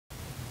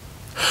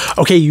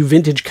Okay, you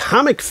vintage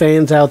comic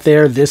fans out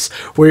there,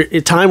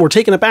 we're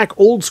taking it back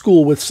old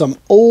school with some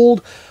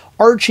old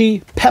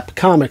Archie Pep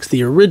comics,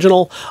 the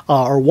original,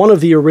 or one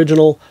of the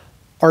original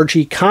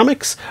Archie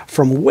comics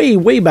from way,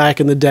 way back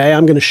in the day.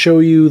 I'm going to show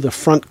you the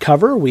front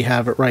cover. We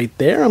have it right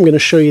there. I'm going to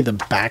show you the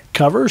back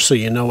cover so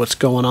you know what's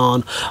going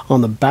on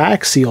the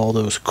back. See all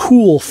those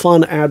cool,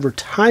 fun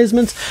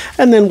advertisements.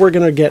 And then we're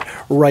going to get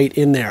right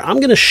in there. I'm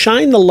going to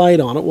shine the light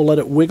on it. We'll let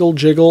it wiggle,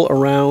 jiggle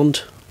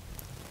around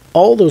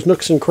all those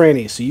nooks and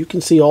crannies, so you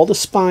can see all the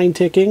spine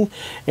ticking,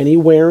 any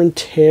wear and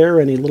tear,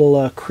 any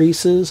little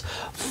creases,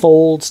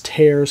 folds,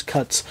 tears,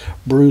 cuts,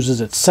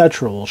 bruises,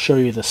 etc. We'll show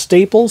you the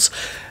staples,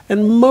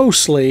 and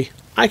mostly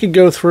I could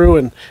go through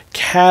and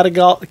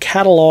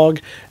catalog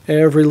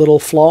every little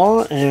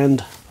flaw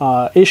and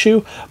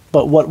issue,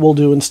 but what we'll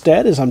do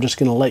instead is I'm just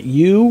going to let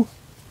you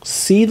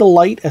see the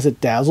light as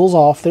it dazzles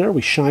off there.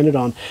 We shine it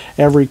on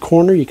every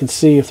corner. You can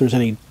see if there's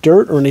any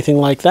dirt or anything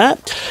like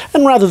that.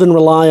 And rather than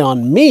rely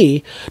on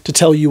me to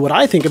tell you what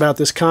I think about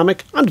this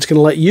comic, I'm just going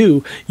to let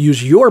you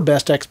use your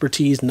best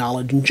expertise,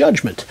 knowledge, and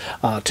judgment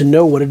to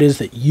know what it is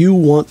that you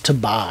want to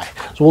buy.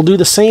 So we'll do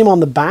the same on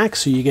the back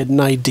so you get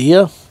an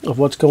idea of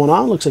what's going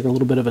on. Looks like a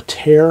little bit of a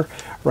tear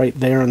right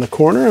there in the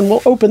corner, and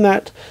we'll open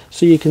that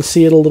so you can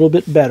see it a little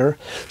bit better.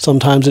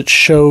 Sometimes it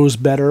shows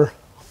better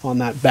on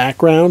that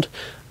background.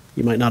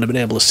 You might not have been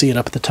able to see it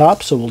up at the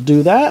top, so we'll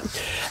do that.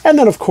 And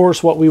then, of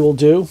course, what we will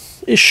do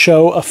is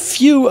show a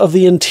few of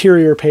the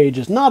interior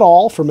pages. Not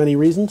all, for many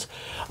reasons,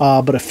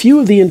 but a few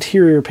of the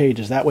interior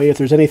pages. That way, if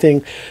there's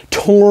anything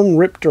torn,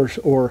 ripped,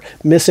 or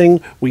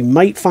missing, we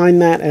might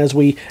find that as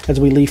we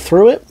leaf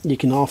through it. You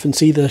can often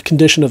see the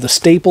condition of the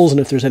staples,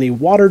 and if there's any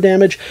water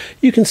damage,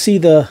 you can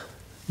see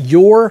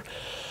your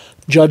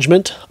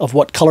judgment of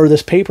what color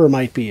this paper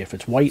might be, if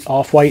it's white,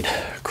 off-white,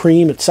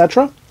 cream,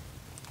 etc.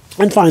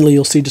 And finally,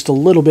 you'll see just a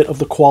little bit of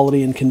the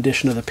quality and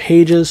condition of the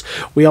pages.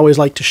 We always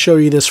like to show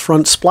you this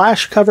front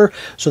splash cover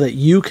so that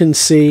you can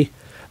see.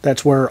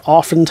 That's where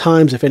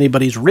oftentimes, if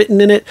anybody's written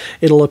in it,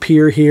 it'll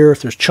appear here.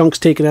 If there's chunks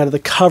taken out of the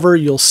cover,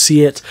 you'll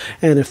see it.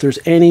 And if there's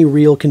any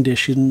real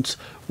conditions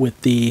with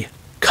the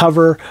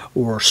cover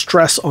or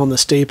stress on the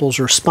staples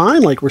or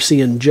spine, like we're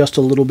seeing just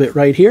a little bit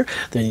right here,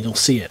 then you'll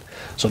see it.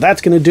 So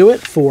that's going to do it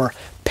for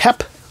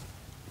Pep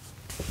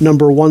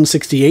number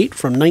 168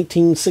 from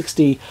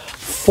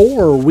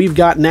 1964. We've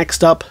got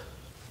next up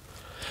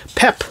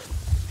Pep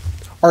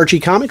Archie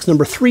Comics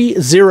number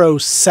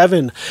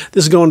 307.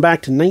 This is going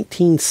back to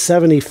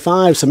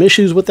 1975. Some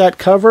issues with that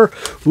cover.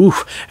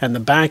 Oof, and the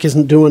back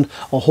isn't doing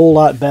a whole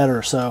lot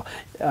better. So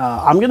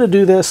I'm going to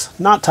do this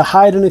not to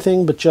hide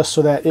anything, but just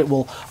so that it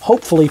will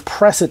hopefully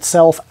press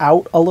itself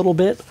out a little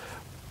bit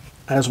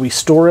as we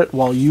store it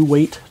while you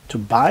wait to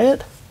buy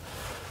it.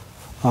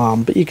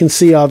 But you can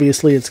see,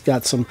 obviously, it's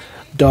got some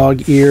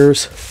dog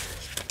ears,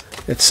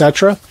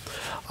 etc.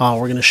 We're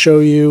going to show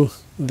you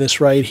this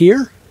right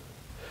here.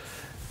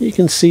 You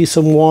can see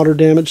some water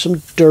damage,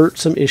 some dirt,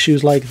 some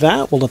issues like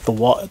that. We'll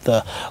let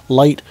the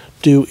light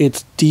do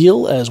its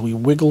deal as we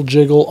wiggle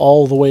jiggle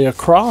all the way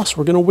across.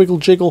 We're going to wiggle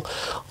jiggle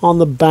on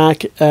the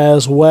back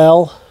as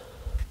well.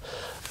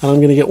 And I'm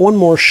going to get one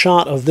more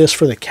shot of this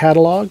for the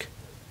catalog.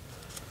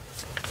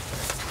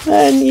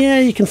 And yeah,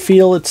 you can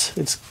feel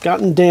it's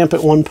gotten damp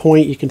at one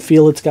point. You can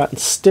feel it's gotten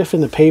stiff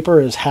in the paper,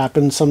 as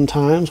happens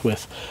sometimes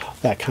with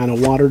that kind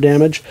of water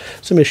damage.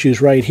 Some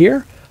issues right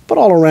here, but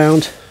all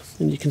around.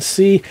 And you can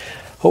see,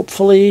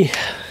 hopefully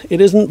it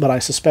isn't, but I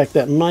suspect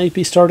that might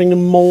be starting to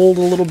mold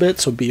a little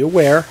bit, so be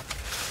aware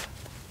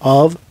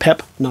of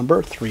Pep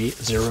number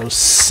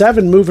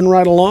 307. Moving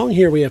right along,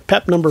 here we have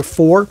Pep number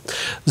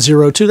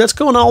 402. That's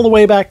going all the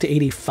way back to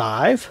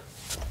 85.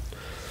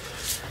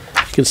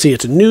 You can see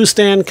it's a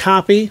newsstand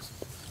copy.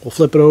 We'll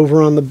flip it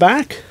over on the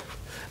back.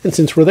 And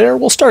since we're there,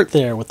 we'll start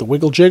there with the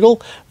wiggle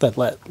jiggle.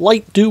 Let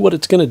light do what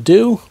it's going to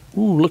do.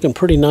 Ooh, looking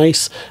pretty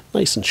nice.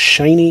 Nice and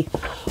shiny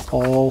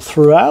all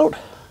throughout.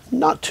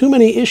 Not too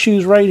many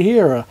issues right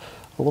here. A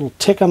little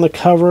tick on the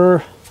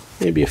cover.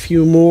 Maybe a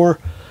few more.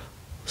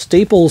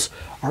 Staples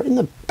are in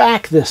the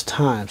back this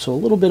time. So a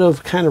little bit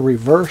of kind of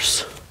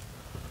reverse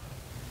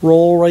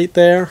roll right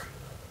there.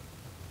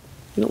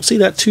 You don't see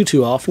that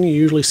too often. You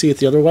usually see it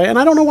the other way, and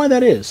I don't know why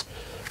that is,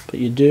 but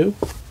you do.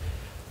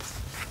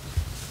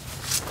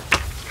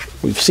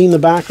 We've seen the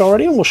back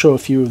already, and we'll show a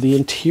few of the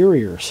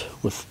interiors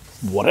with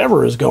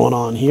whatever is going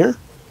on here.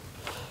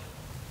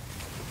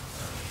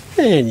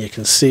 And you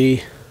can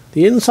see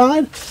the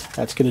inside.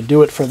 That's going to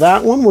do it for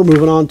that one. We're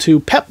moving on to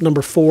Pep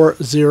number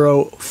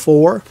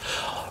 404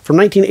 from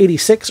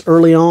 1986,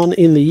 early on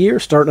in the year,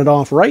 starting it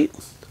off right.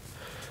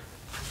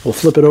 We'll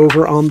flip it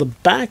over on the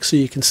back so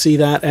you can see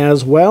that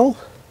as well.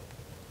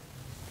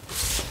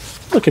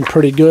 Looking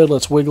pretty good.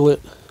 Let's wiggle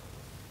it.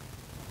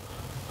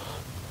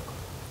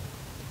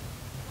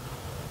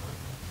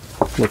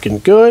 Looking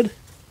good.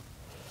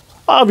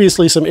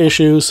 Obviously some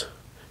issues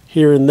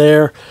here and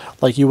there,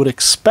 like you would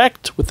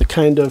expect with the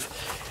kind of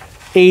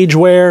age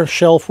wear,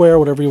 shelf wear,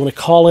 whatever you want to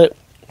call it,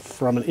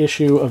 from an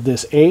issue of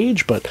this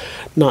age, but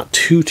not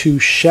too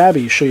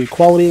shabby. Show you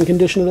quality and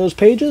condition of those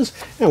pages,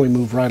 and we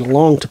move right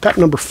along to PEP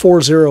number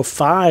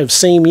 405,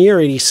 same year,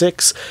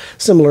 86,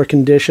 similar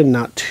condition,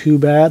 not too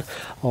bad.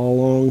 All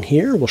along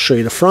here, we'll show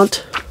you the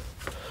front.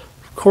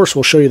 Of course,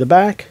 we'll show you the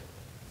back.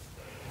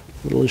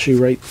 Little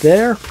issue right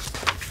there.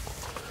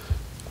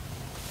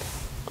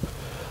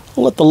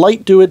 We'll let the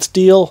light do its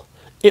deal.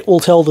 It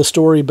will tell the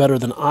story better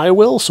than I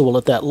will, so we'll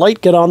let that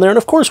light get on there. And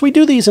of course, we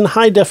do these in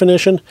high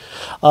definition.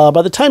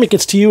 By the time it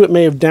gets to you, it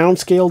may have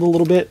downscaled a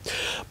little bit,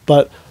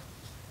 but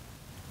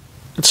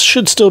it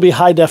should still be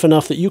high def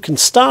enough that you can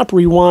stop,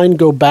 rewind,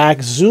 go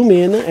back, zoom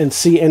in, and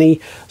see any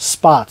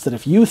spots that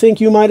if you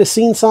think you might have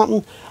seen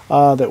something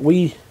that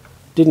we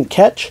didn't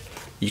catch,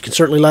 you can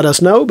certainly let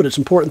us know, but it's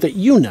important that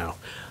you know,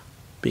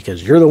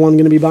 because you're the one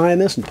going to be buying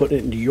this and putting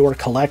it into your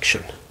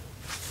collection.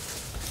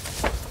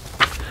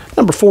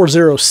 Number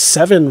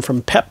 407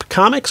 from PEP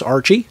Comics,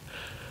 Archie.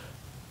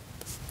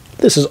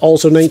 This is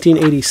also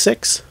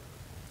 1986.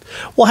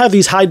 We'll have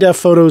these high-def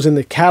photos in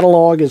the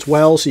catalog as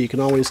well, so you can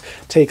always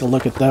take a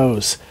look at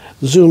those.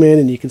 Zoom in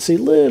and you can see a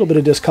little bit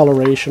of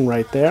discoloration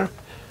right there.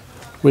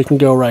 We can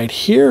go right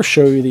here,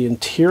 show you the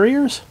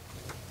interiors.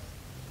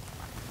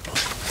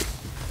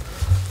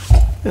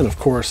 And of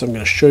course, I'm going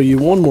to show you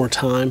one more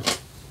time.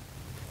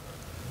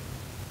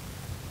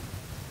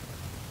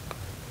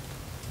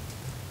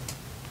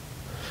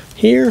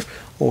 Here,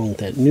 along with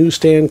that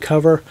newsstand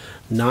cover,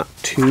 not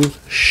too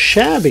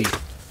shabby.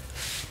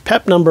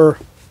 PEP number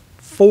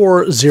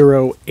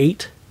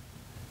 408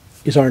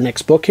 is our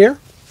next book here.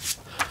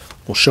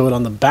 We'll show it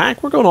on the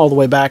back. We're going all the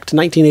way back to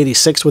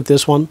 1986 with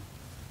this one.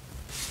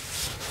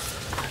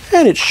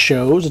 And it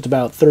shows it's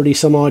about 30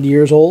 some odd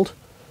years old.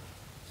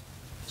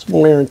 Some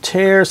wear and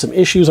tear, some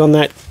issues on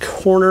that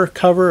corner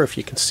cover, if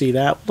you can see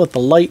that. We'll let the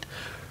light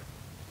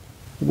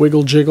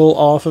wiggle jiggle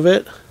off of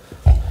it.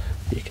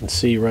 You can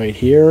see right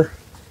here,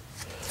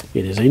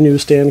 it is a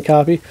newsstand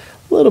copy.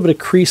 A little bit of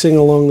creasing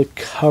along the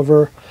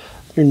cover,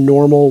 your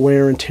normal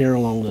wear and tear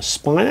along the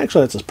spine.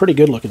 Actually, that's a pretty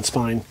good looking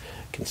spine,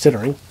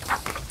 considering.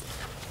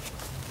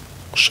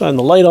 Shine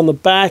the light on the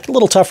back. A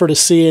little tougher to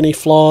see any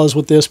flaws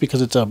with this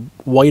because it's a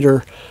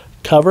whiter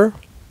cover,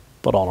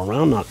 but all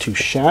around, not too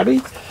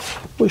shabby.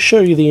 We'll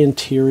show you the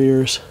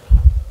interiors.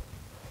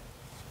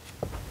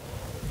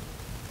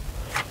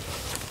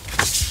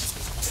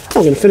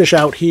 We're going to finish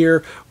out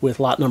here with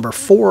lot number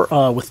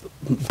 4, with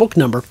book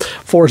number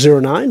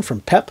 409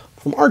 from PEP,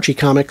 from Archie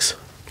Comics.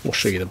 We'll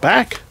show you the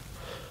back.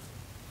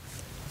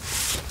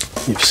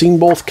 You've seen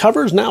both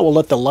covers. Now we'll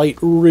let the light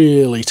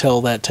really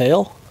tell that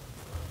tale.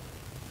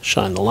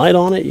 Shine the light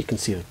on it. You can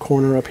see the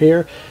corner up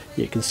here.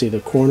 You can see the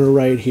corner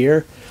right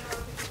here.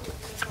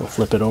 We'll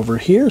flip it over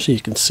here so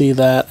you can see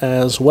that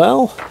as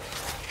well.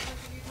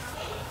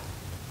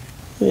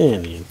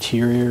 And the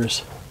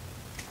interiors.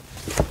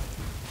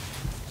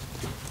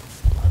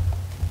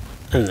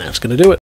 And that's going to do it.